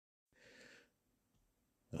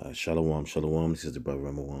Shalom, shalom. This is the brother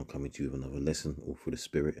Ramawan coming to you with another lesson, all through the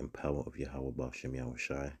spirit and power of Yahweh Ba'Shem Yahweh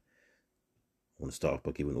Shai. I want to start off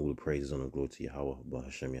by giving all the praises and the glory to Yahweh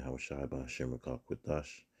Ba'Shem Yahweh Shai Ba'Shem Rakah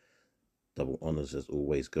Qudash. Double honors as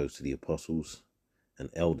always goes to the apostles and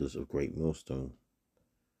elders of Great Millstone.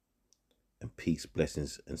 And peace,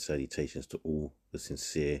 blessings, and salutations to all the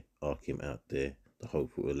sincere Arkim out there, the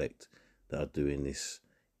hopeful elect that are doing this,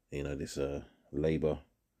 this labor,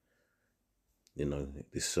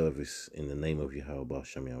 this service in the name of Yahweh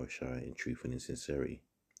Ba'Shem Yahweh Shai in truth and in sincerity.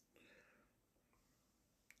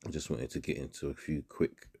 I just wanted to get into a few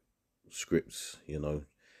quick scripts,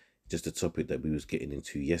 just a topic that we was getting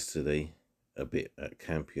into yesterday a bit at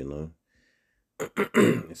camp,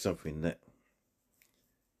 It's something that,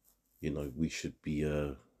 we should be,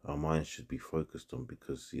 our minds should be focused on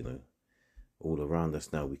because, all around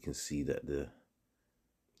us now we can see that the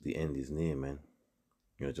end is near, man.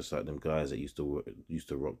 Just like them guys that used to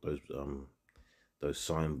rock those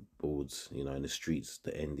signboards, in the streets,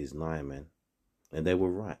 the end is nigh, man. And they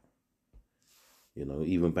were right.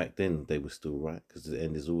 Even back then they were still right because the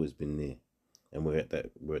end has always been near, and we're at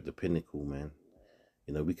the pinnacle, man.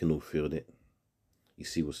 We can all feel it. You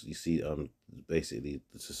see, basically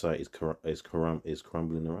the society is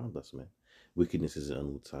crumbling around us, man. Wickedness is at an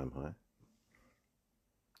all-time high.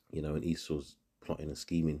 And Esau's plotting and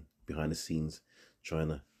scheming behind the scenes, trying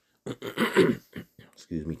to,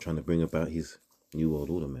 trying to bring about his new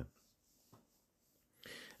world order, man.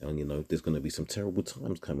 And, there's going to be some terrible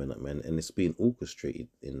times coming up, man. And it's being orchestrated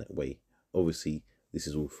in that way. Obviously, this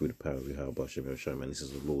is all through the power of Yahweh Ba'Shem Yahweh Shai, man. This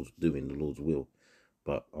is the Lord's doing, the Lord's will.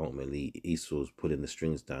 But ultimately, Esau's pulling the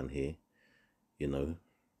strings down here, and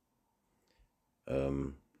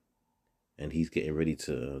he's getting ready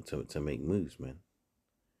to make moves, man.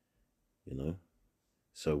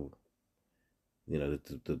 So,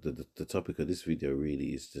 the topic of this video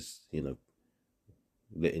really is just,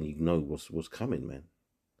 letting you know what's coming, man.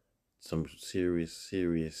 Some serious,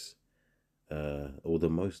 or the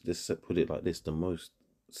most, let's put it like this, the most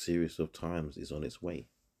serious of times is on its way.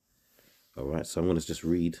 All right, so I'm going to just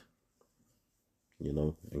read,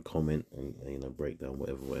 and comment and, break down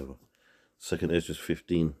whatever. 2nd Ezra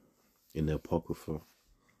 15 in the Apocrypha,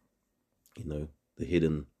 the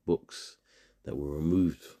hidden books that were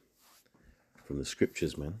removed from the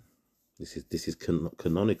scriptures, man. This is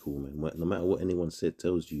canonical, man. No matter what anyone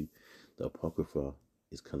tells you, the Apocrypha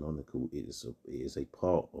is canonical. It is a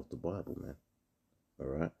part of the Bible, man. All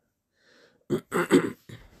right.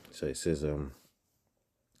 So it says,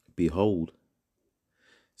 behold,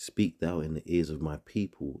 speak thou in the ears of my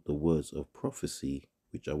people the words of prophecy,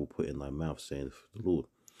 which I will put in thy mouth, saith the Lord.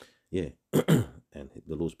 Yeah. And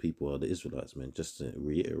the Lord's people are the Israelites, man. Just to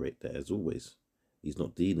reiterate that, as always, he's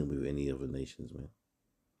not dealing with any other nations, man.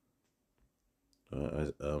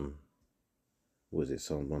 What is it?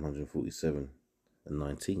 Psalm 147 and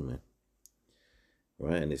 19, man.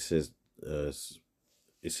 Right, and it says,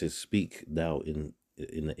 speak thou in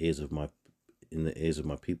the ears of my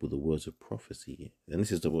people the words of prophecy. And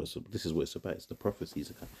this is what it's about. It's the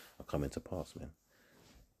prophecies are coming to pass, man.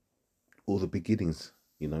 All the beginnings,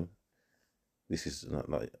 this is not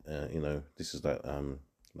like this is like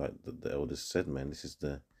the elders said, man. This is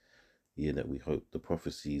the year that we hope the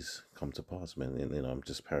prophecies come to pass, man. And I'm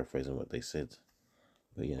just paraphrasing what they said.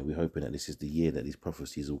 But we're hoping that this is the year that these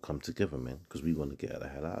prophecies all come together, man, because we want to get the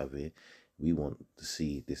hell out of here. We want to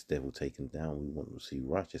see this devil taken down. We want to see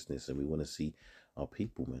righteousness, and we want to see our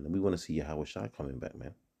people, man. And we want to see Yahweh Shai coming back,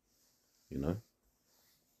 man.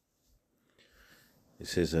 It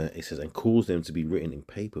says, and cause them to be written in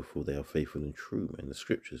paper, for they are faithful and true, man. The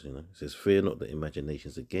scriptures, It says, fear not the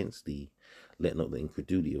imaginations against thee. Let not the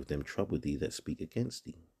incredulity of them trouble thee that speak against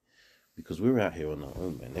thee. Because we're out here on our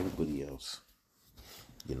own, man. Everybody else,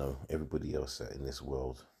 everybody else in this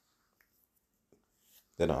world,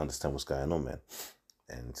 they don't understand what's going on, man.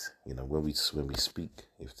 And, when we speak,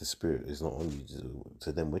 if the spirit is not on you,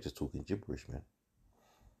 to them, we're just talking gibberish, man.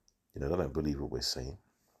 They don't believe what we're saying.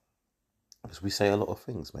 Because we say a lot of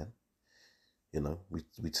things, man.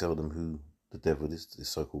 We tell them who the devil is, this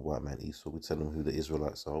so-called white man Esau. We tell them who the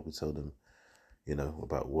Israelites are. We tell them,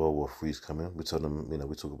 about World War III's coming. We tell them,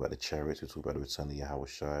 we talk about the chariots. We talk about the return of Yahweh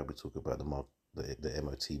Shai. We talk about the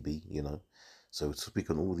MOTB, So we speak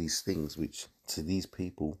on all these things, which to these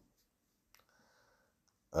people,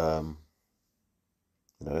 they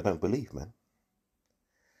don't believe, man.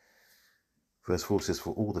 Verse 4 says,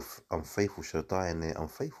 for all the unfaithful shall die in their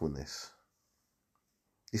unfaithfulness.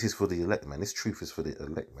 This is for the elect, man. This truth is for the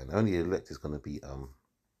elect, man. Only the elect is going to be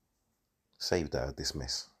saved out of this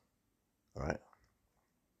mess. All right.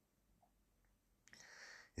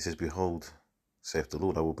 It says, behold, saith the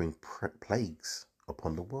Lord, I will bring plagues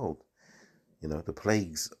upon the world. You know, the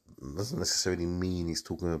plagues doesn't necessarily mean he's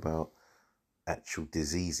talking about actual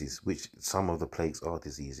diseases, which some of the plagues are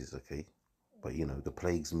diseases, okay? But, you know, the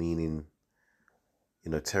plagues meaning,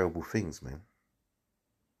 you know, terrible things, man.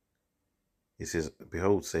 It says,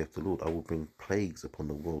 behold, saith the Lord, I will bring plagues upon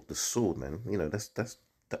the world. The sword, man, you know, that's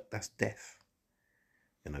death.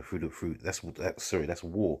 You know, that's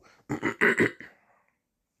war.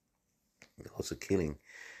 Lots of killing,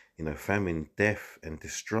 you know, famine, death, and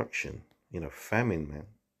destruction. You know, famine, man.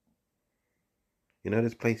 You know,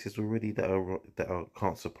 there's places already that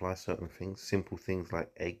can't supply certain things, simple things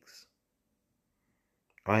like eggs.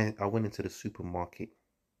 I went into the supermarket.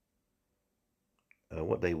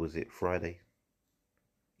 What day was it? Friday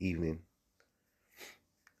evening,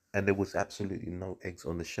 and there was absolutely no eggs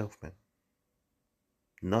on the shelf, man.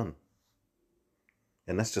 None.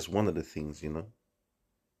 And that's just one of the things, you know.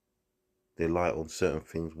 They light on certain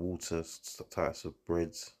things, water, types of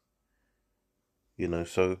breads. You know,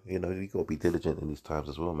 so you know you gotta be diligent in these times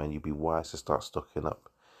as well, man. You'd be wise to start stocking up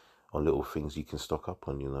on little things you can stock up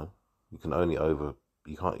on. You know, you can only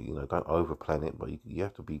you can't, you know, don't over plan it, but you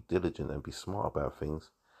have to be diligent and be smart about things.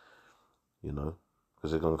 You know,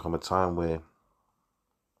 because there's gonna come a time where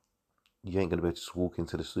you ain't gonna be able to just walk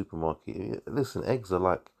into the supermarket. Listen, eggs are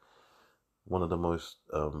like one of the most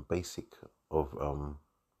basic of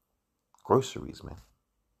groceries, man.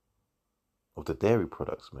 Of the dairy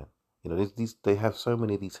products, man. You know, these they have so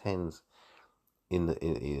many of these hens you know,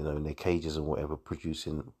 in their cages and whatever,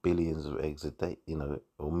 producing billions of eggs a day. You know,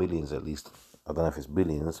 or millions at least. I don't know if it's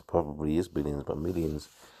billions. Probably is billions, but millions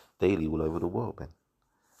daily all over the world, man.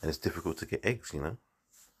 And it's difficult to get eggs, you know.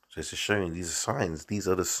 So it's just showing these are signs. These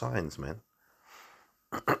are the signs, man.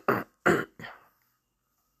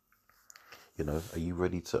 You know, are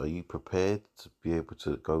you prepared to be able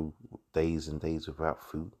to go days and days without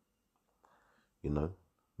food? You know,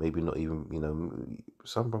 maybe not even, you know,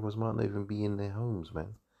 some brothers might not even be in their homes,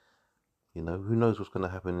 man. You know, who knows what's going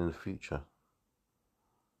to happen in the future?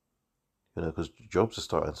 You know, because jobs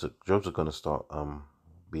are going to start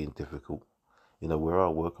being difficult. You know, where I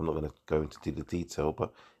work, I'm not going to go into the detail,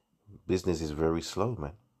 but business is very slow,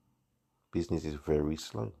 man. Business is very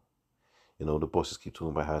slow. You know, the bosses keep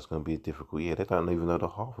talking about how it's going to be a difficult year. They don't even know the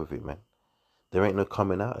half of it, man. There ain't no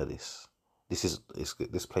coming out of this.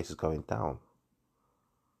 This place is going down.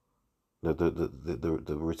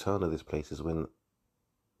 The return of this place is when,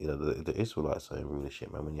 you know, the Israelites are in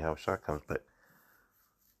rulership, man. When Yahushua comes back,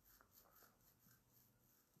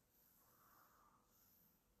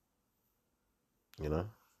 you know,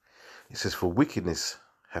 it says, for wickedness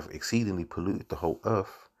have exceedingly polluted the whole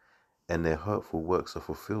earth, and their hurtful works are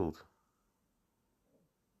fulfilled.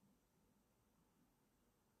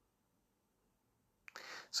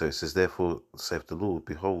 So it says, therefore, saith the Lord,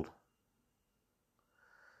 behold,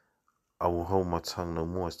 I will hold my tongue no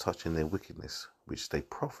more as touching their wickedness, which they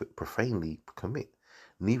profanely commit.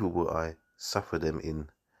 Neither will I suffer them in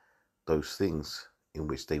those things in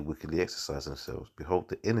which they wickedly exercise themselves. Behold,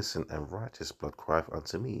 the innocent and righteous blood crieth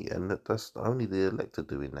unto me, and that's only the elect are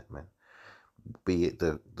doing that, man. Be it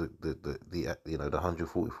the you know, the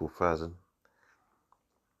 144,000.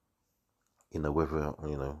 You know, whether,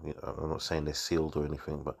 you know, I'm not saying they're sealed or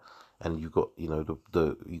anything, but and you got, you know,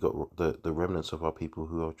 the remnants of our people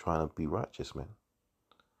who are trying to be righteous, man.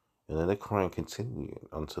 And then they're crying continue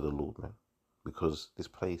unto the Lord, man, because this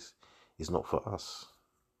place is not for us.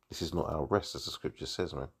 This is not our rest, as the scripture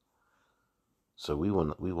says, man. So we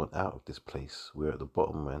want out of this place. We're at the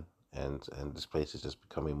bottom, man, and this place is just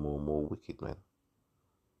becoming more and more wicked, man.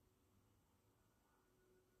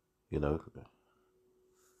 You know,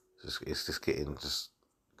 it's just getting just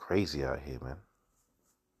crazy out here, man.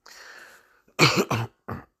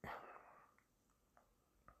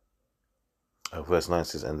 Verse 9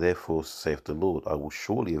 says, and therefore saith the Lord, I will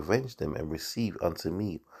surely avenge them and receive unto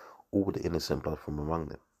me all the innocent blood from among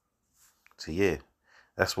them. So yeah,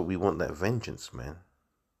 that's what we want, that vengeance, man.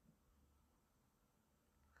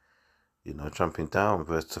 You know, jumping down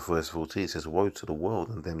verse 14, it says, woe to the world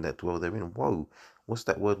and them that dwell therein. Woe. What's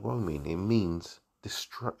that word woe mean? It means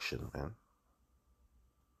destruction, man.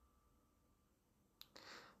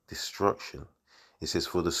 Destruction. It says,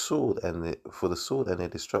 for the sword and their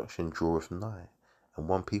destruction draweth nigh, and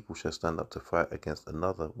one people shall stand up to fight against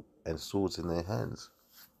another, and swords in their hands.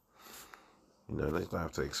 You know, they don't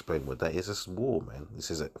have to explain what that is. It's war, man. It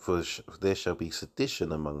says, for there shall be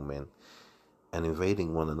sedition among men, and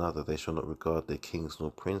invading one another, they shall not regard their kings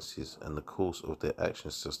nor princes, and the course of their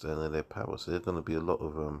actions shall stand in their power. So there's going to be a lot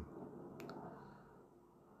of,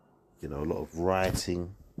 you know, a lot of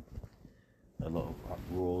rioting, a lot of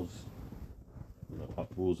uproars,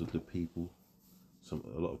 laws of the people, a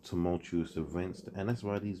lot of tumultuous events, and that's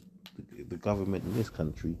why the government in this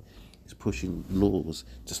country is pushing laws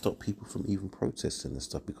to stop people from even protesting and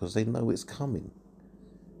stuff, because they know it's coming.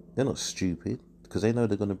 They're not stupid, because they know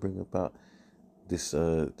they're going to bring about this.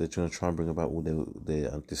 They're trying to try and bring about all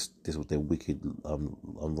their wicked,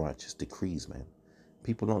 unrighteous decrees, man.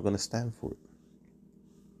 People aren't going to stand for it.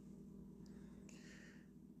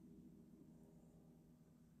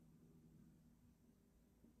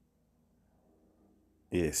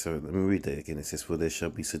 Yeah, so let me read that again. It says, "For there shall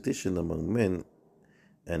be sedition among men,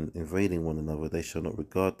 and invading one another. They shall not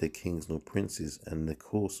regard their kings nor princes, and the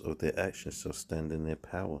course of their actions shall stand in their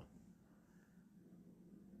power."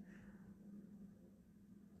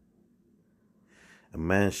 "A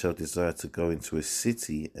man shall desire to go into a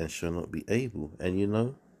city and shall not be able."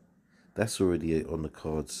 And that's already on the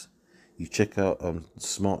cards. You check out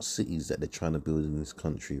smart cities that they're trying to build in this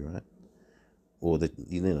country, right? Or they,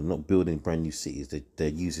 not building brand new cities. They're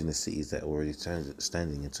using the cities that are already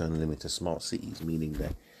standing and turning them into smart cities, meaning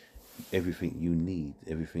that everything you need,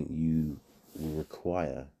 everything you will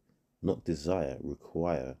require, not desire,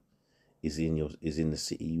 require, is in the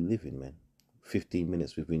city you live in, man. 15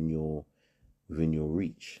 minutes within your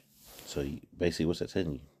reach. So basically, what's that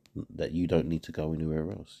telling you? That you don't need to go anywhere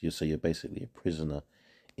else. You're basically a prisoner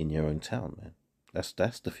in your own town, man.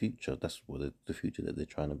 That's the future. That's what the future that they're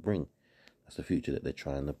trying to bring. That's the future that they're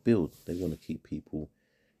trying to build. They want to keep people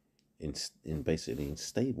in basically in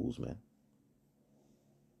stables, man.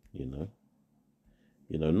 You know,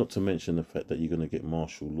 Not to mention the fact that you're gonna get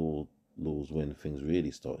martial laws when things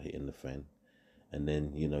really start hitting the fan, and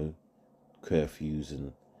then curfews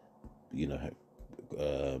and you know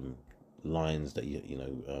lines that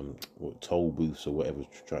what toll booths or whatever,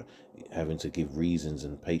 having to give reasons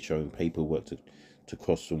and showing paperwork to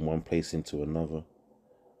cross from one place into another.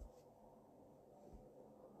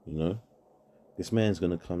 You know, this man's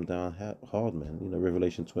gonna come down hard, man.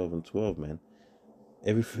 Revelation 12:12, man.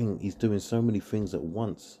 Everything, he's doing so many things at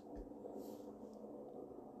once,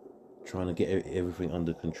 trying to get everything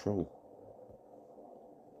under control.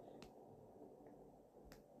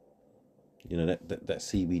 That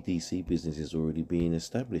CBDC business is already being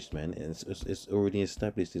established, man. And it's already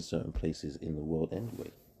established in certain places in the world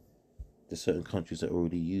anyway. There's certain countries that are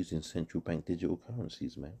already using central bank digital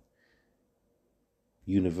currencies, man.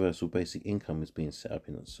 Universal basic income is being set up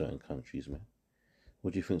in certain countries, man.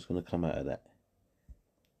 What do you think's going to come out of that?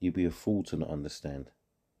 You'd be a fool to not understand.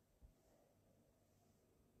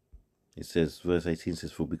 It says, verse 18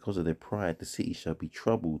 says, "For because of their pride, the city shall be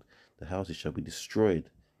troubled, the houses shall be destroyed,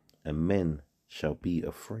 and men shall be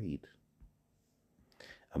afraid.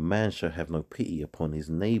 A man shall have no pity upon his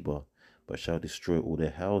neighbor, but shall destroy all their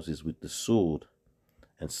houses with the sword,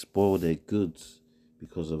 and spoil their goods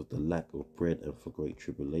because of the lack of bread and for great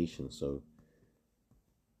tribulation." So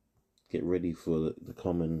get ready for the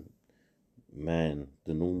common man,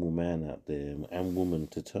 the normal man out there and woman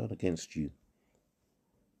to turn against you.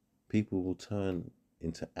 People will turn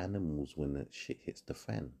into animals when the shit hits the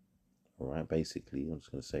fan. Alright, basically, I'm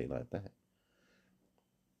just going to say it like that.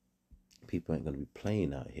 People ain't going to be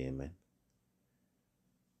playing out here, man.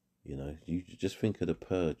 You just think of the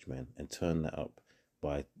purge, man, and turn that up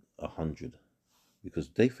by 100. Because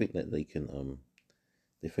they think that they can,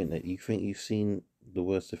 they think that you think you've seen the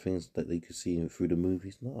worst of things that they could see through the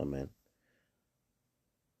movies. No, man.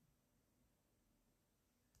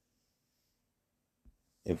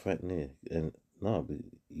 In fact, yeah, and no, but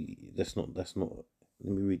that's not. Let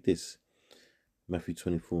me read this. Matthew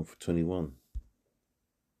 24:21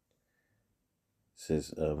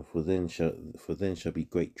 says, for then shall be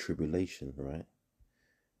great tribulation, right?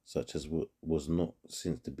 Such as was not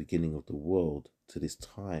since the beginning of the world to this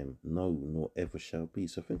time, no, nor ever shall be.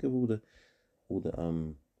 So think of all the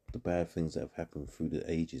bad things that have happened through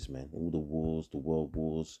the ages, man. All the wars, the world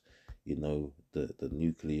wars, the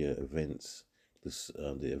nuclear events,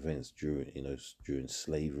 the events during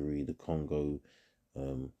slavery, the Congo.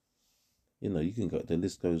 You can go. The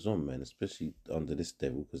list goes on, man. Especially under this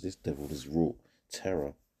devil, because this devil has wrought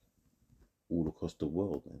terror all across the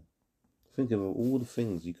world, man. Think of all the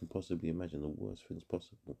things you can possibly imagine, the worst things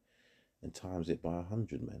possible, and times it by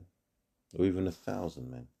 100, man, or even 1,000,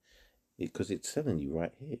 man. Because it's telling you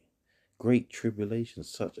right here, great tribulation,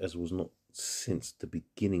 such as was not since the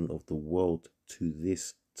beginning of the world to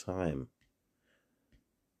this time,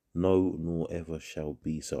 no, nor ever shall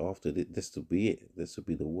be. So after this will be it. This will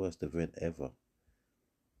be the worst event ever.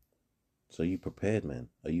 So are you prepared, man?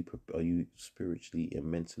 Are you spiritually and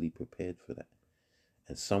mentally prepared for that?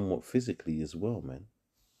 And somewhat physically as well, man.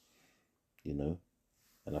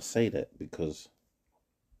 And I say that because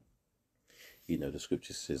the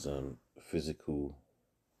scripture says physical,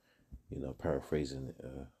 paraphrasing it,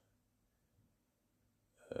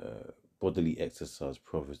 bodily exercise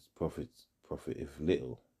profiteth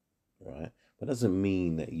little, right? But doesn't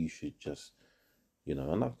mean that you should just, and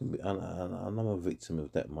I'm a victim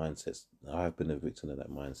of that mindset. I've been a victim of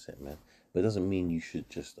that mindset, man. But it doesn't mean you should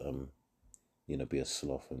just be a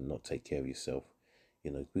sloth and not take care of yourself,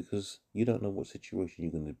 because you don't know what situation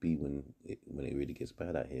you're going to be when it really gets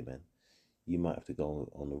bad out here, man. You might have to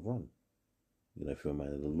go on the run, if you're a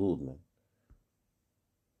man of the Lord, man.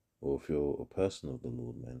 Or if you're a person of the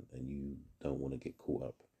Lord, man, and you don't want to get caught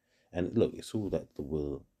up. And look, it's all like the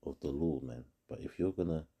will of the Lord, man. But if you're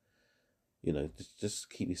gonna, just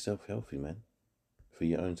keep yourself healthy, man, for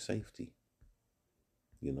your own safety.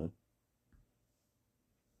 Do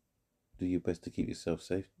your best to keep yourself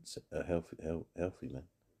safe, healthy, man.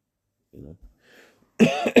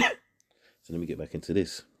 So let me get back into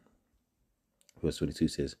this. Verse 22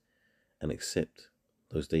 says, "And except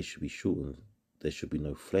those days should be shortened, there should be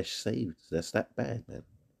no flesh saved." That's that bad, man.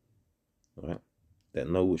 All right. That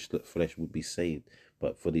no which flesh would be saved,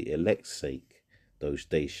 but for the elect's sake, those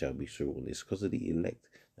days shall be shortened. It's because of the elect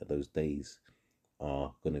that those days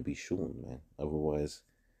are going to be shortened, man. Otherwise,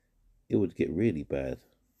 it would get really bad,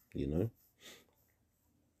 you know.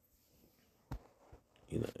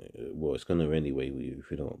 Well, it's going to anyway if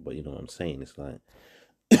you don't. But you know what I'm saying? It's like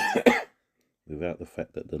without the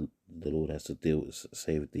fact that the Lord has to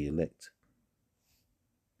save the elect,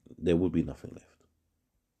 there would be nothing left.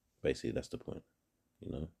 Basically, that's the point,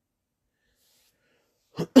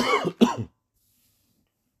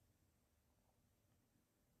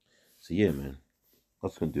 So yeah, man, I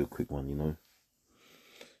was gonna do a quick one,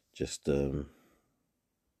 just highlighting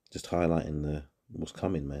what's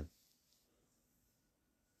coming, man.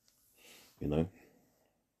 Because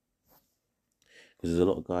there's a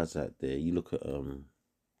lot of guys out there. You look at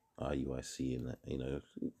RUIC and that,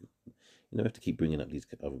 you have to keep bringing up these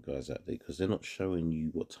other guys out there because they're not showing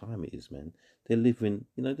you what time it is, man. They're living,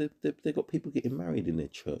 they've got people getting married in their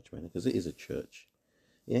church, man, because it is a church.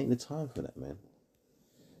 It ain't the time for that, man.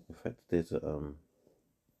 In fact, there's a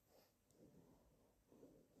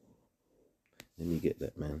let me get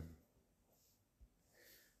that, man.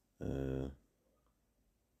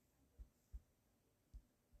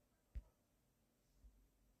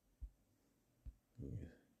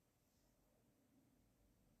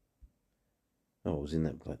 Oh, I was in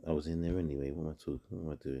that. I was in there anyway. What am I talking? What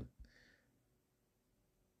am I doing?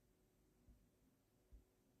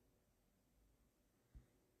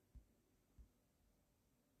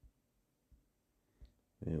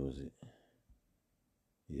 Where was it?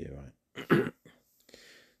 Yeah, right.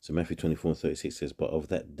 So Matthew 24:36 says, "But of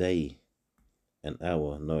that day and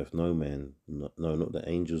hour knoweth no man, no, not the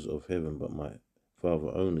angels of heaven, but my Father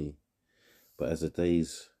only. But as the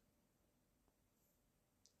days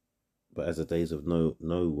of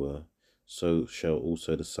Noah were, so shall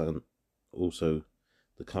also the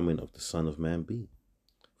coming of the Son of Man be.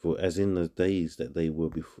 For as in the days that they were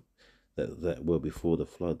before that were before the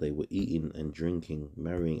flood, they were eating and drinking,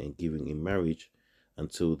 marrying and giving in marriage,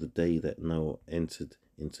 until the day that Noah entered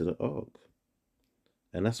into the ark."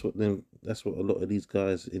 And that's what a lot of these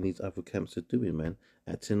guys in these other camps are doing, man.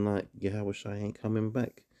 Acting like Yahweh Shai ain't coming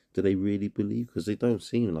back. Do they really believe? Because they don't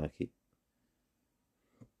seem like it.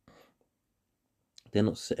 They're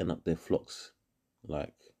not setting up their flocks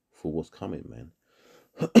like for what's coming, man.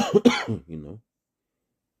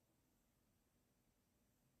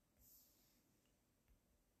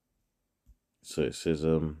 So it says,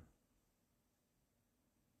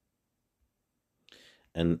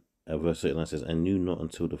 and verse 39 says, "And knew not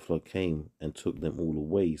until the flood came and took them all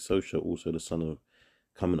away, so shall also the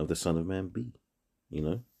coming of the Son of Man be."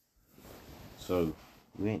 So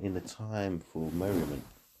we ain't in the time for merriment.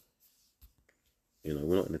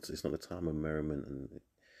 We're not it's not the time of merriment and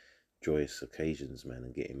joyous occasions, man,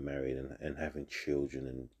 and getting married and having children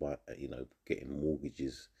and getting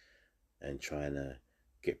mortgages and trying to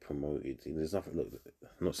get promoted. There's nothing. Look,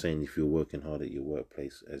 I'm not saying if you're working hard at your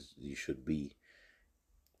workplace as you should be,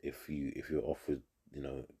 if you're offered,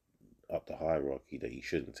 up the hierarchy, that you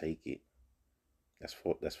shouldn't take it. That's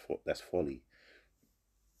folly.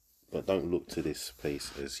 But don't look to this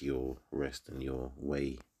place as your rest and your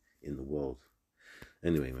way in the world.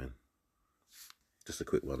 Anyway, man, just a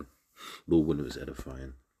quick one. Lord willing, it was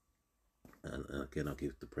edifying. And again, I'll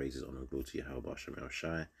give the praises, honor, and glory to Yahweh Bashem El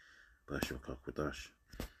Shai, Bashem Kakwadash.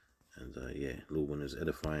 And yeah, Lord willing, it was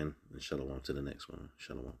edifying. And shalom to the next one.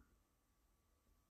 Shalom.